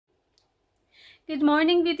Good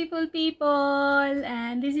morning, beautiful people,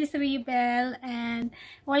 and this is Rebel, and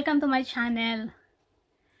welcome to my channel.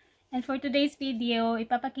 And for today's video,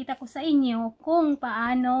 ipapakita ko sa inyo kung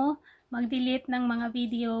paano mag-delete ng mga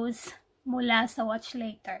videos mula sa watch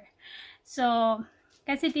later. So,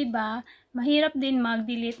 kasi diba, mahirap din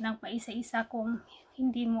mag-delete ng paisa-isa kung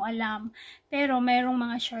hindi mo alam. Pero mayroong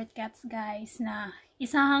mga shortcuts guys na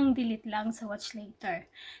isahang delete lang sa watch later.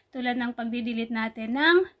 Tulad ng pagdi-delete natin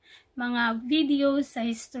ng mga videos sa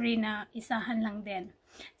history na isahan lang din.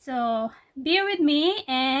 So, bear with me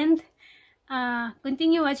and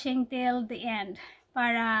continue watching till the end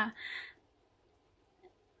para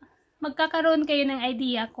magkakaroon kayo ng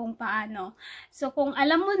idea kung paano. So, kung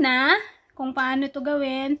alam mo na kung paano ito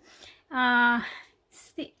gawin,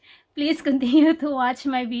 please continue to watch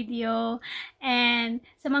my video. And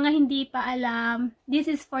sa mga hindi pa alam, this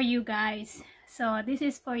is for you guys. So, this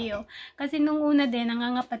is for you. Kasi nung una din,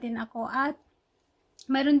 nangangapatin ako at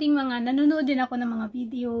mayroon ding nanonood din ako ng mga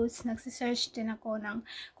videos, nagsisearch din ako ng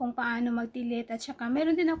kung paano mag-delete. At saka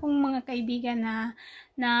mayroon din akong mga kaibigan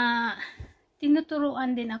na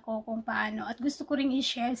tinuturuan din ako kung paano. At gusto ko ring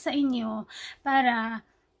i-share sa inyo para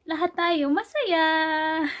lahat tayo masaya.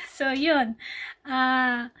 So, yun.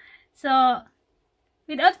 So,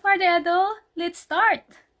 without further ado, let's start.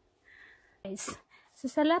 Guys, so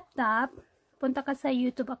sa laptop, punta ka sa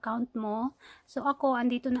YouTube account mo. So,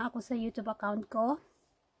 andito na ako sa YouTube account ko.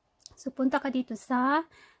 So, punta ka dito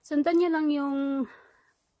sundan nyo lang yung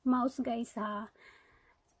mouse guys ha.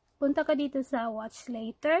 Punta ka dito sa watch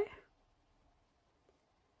later.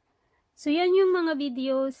 So, yan yung mga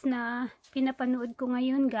videos na pinapanood ko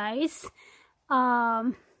ngayon guys.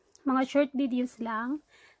 Mga short videos lang.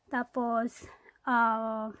 Tapos,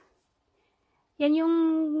 yan yung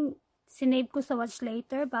sinave ko sa watch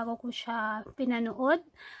later bago ko siya pinanood.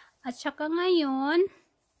 At saka ngayon,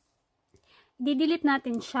 i-delete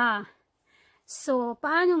natin siya. So,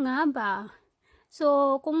 paano nga ba?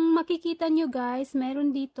 So, kung makikita nyo guys,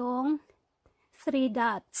 meron ditong 3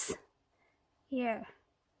 dots. Here.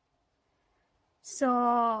 So,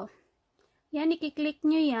 yan, i-click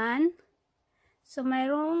nyo yan. So,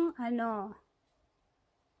 mayroong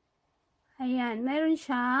ayan, meron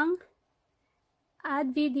siyang add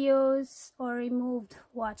videos or removed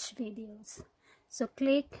watch videos. So,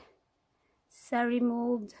 click sa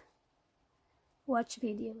removed watch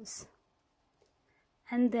videos.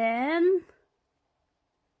 And then,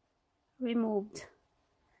 removed.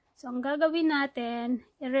 So, ang gagawin natin,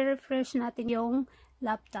 i-refresh natin yung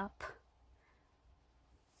laptop.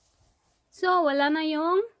 So, wala na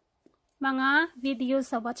yung mga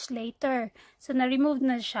videos sa watch later. So, na-remove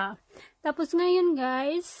na siya. Tapos, ngayon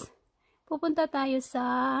guys, pupunta tayo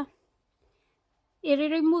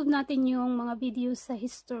i-remove natin yung mga videos sa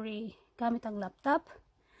history gamit ang laptop.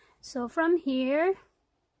 So, from here,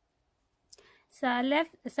 sa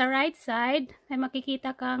right side, may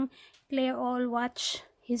makikita kang clear all watch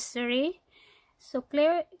history. So,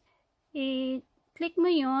 i-click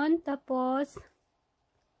mo yon, tapos,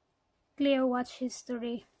 clear watch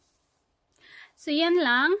history. So, yan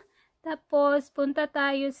lang. Tapos, punta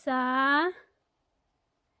tayo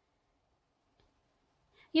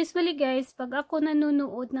usually guys, pag ako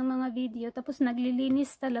nanonood ng mga video, tapos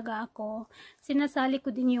naglilinis talaga ako, sinasali ko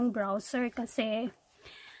din yung browser kasi,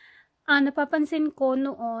 napapansin ko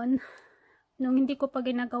noon, nung hindi ko pa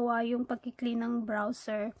ginagawa yung pag-clean ng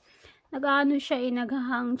browser,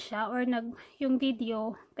 naghahang siya, or yung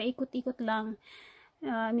video, paikot-ikot lang,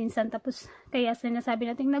 minsan, tapos, kaya sinasabi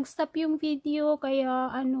natin, nag-stop yung video, kaya,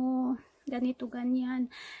 ganito, ganyan.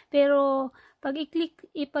 Pero, pag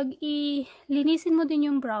linisin mo din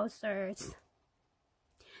yung browsers,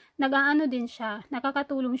 din siya,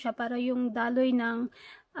 nakakatulong siya para yung daloy ng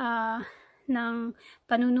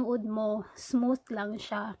panunood mo, smooth lang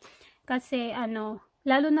siya. Kasi,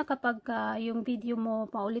 lalo na kapag yung video mo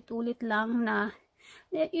paulit-ulit lang na,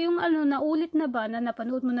 yung naulit na ba, na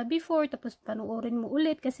napanood mo na before, tapos panoorin mo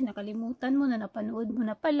ulit kasi nakalimutan mo na napanood mo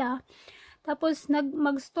na pala. Tapos,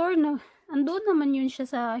 mag-store na, andun naman yun siya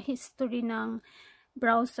sa history ng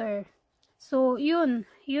browser. So, yun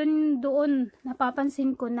doon,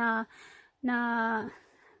 napapansin ko na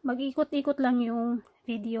mag-ikot-ikot lang yung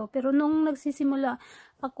video. Pero nung nagsisimula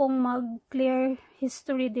akong mag-clear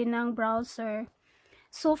history din ng browser,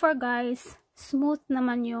 so far guys, smooth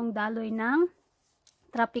naman yung daloy ng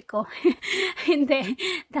traffic ko. Hindi,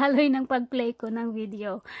 daloy ng pag-play ko ng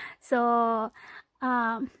video. So,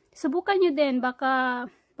 subukan nyo din, baka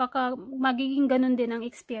magiging ganun din ang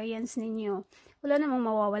experience ninyo. Wala namang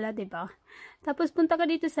mawawala, 'di ba? Tapos punta ka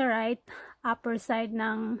dito sa right upper side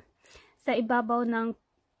sa ibabaw ng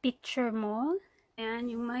picture mo.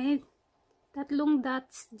 Ayan, yung may tatlong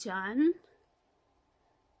dots dyan.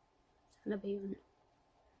 Saan ba yun?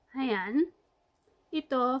 Ayan.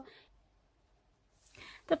 Ito.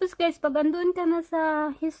 Tapos guys, pag andun ka na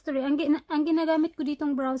sa history, ang ginagamit ko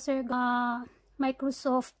ditong browser,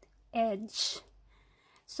 Microsoft Edge.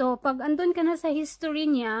 So, pag andun ka na sa history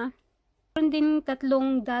niya, meron din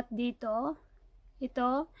tatlong dot dito.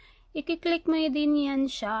 Ito. I-click mo din yan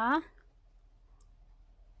siya.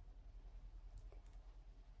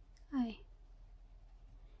 Ay.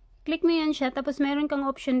 Click mo yan siya. Tapos, meron kang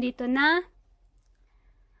option dito na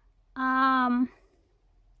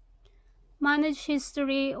manage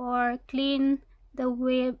history or clean the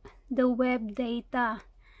web data.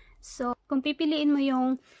 So, kung pipiliin mo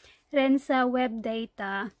yung rin sa web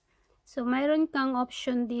data, so mayroon kang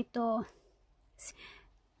option dito,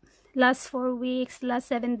 last 4 weeks, last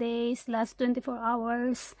 7 days, last 24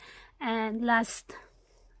 hours, and last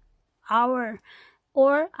hour,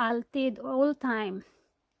 or altid, or all time.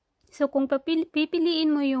 So, kung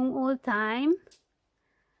pipiliin mo yung all time,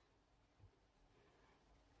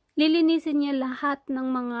 lilinisin niya lahat ng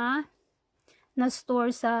mga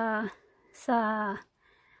na-store sa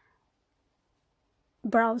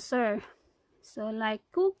browser. So, like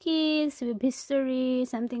cookies, web history,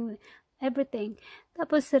 something, everything.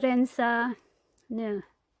 Tapos, rin sa, no.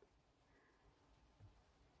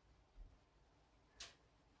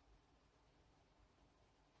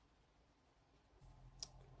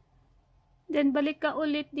 Then, balik ka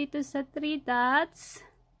ulit dito sa 3 dots.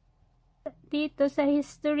 Dito sa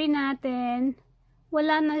history natin,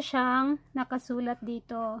 wala na siyang nakasulat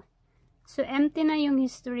dito. So, empty na yung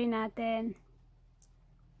history natin.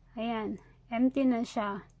 Ayan, empty na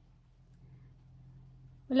siya.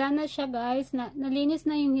 Wala na siya guys, nalinis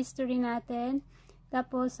na yung history natin.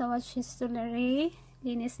 Tapos sa watch history,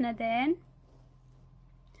 linis na din.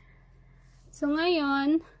 So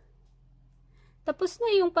ngayon, tapos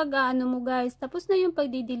na yung pag-ano mo guys, tapos na yung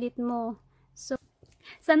pag-delete mo. So,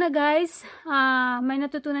 sana guys, may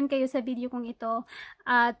natutunan kayo sa video kong ito.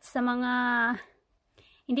 At sa mga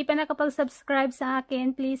hindi pa nakapag-subscribe sa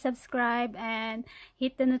akin, please subscribe and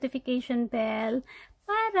hit the notification bell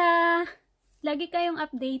para lagi kayong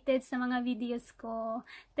updated sa mga videos ko.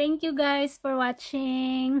 Thank you guys for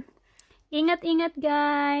watching. Ingat-ingat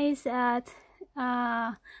guys at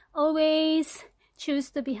always choose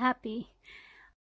to be happy.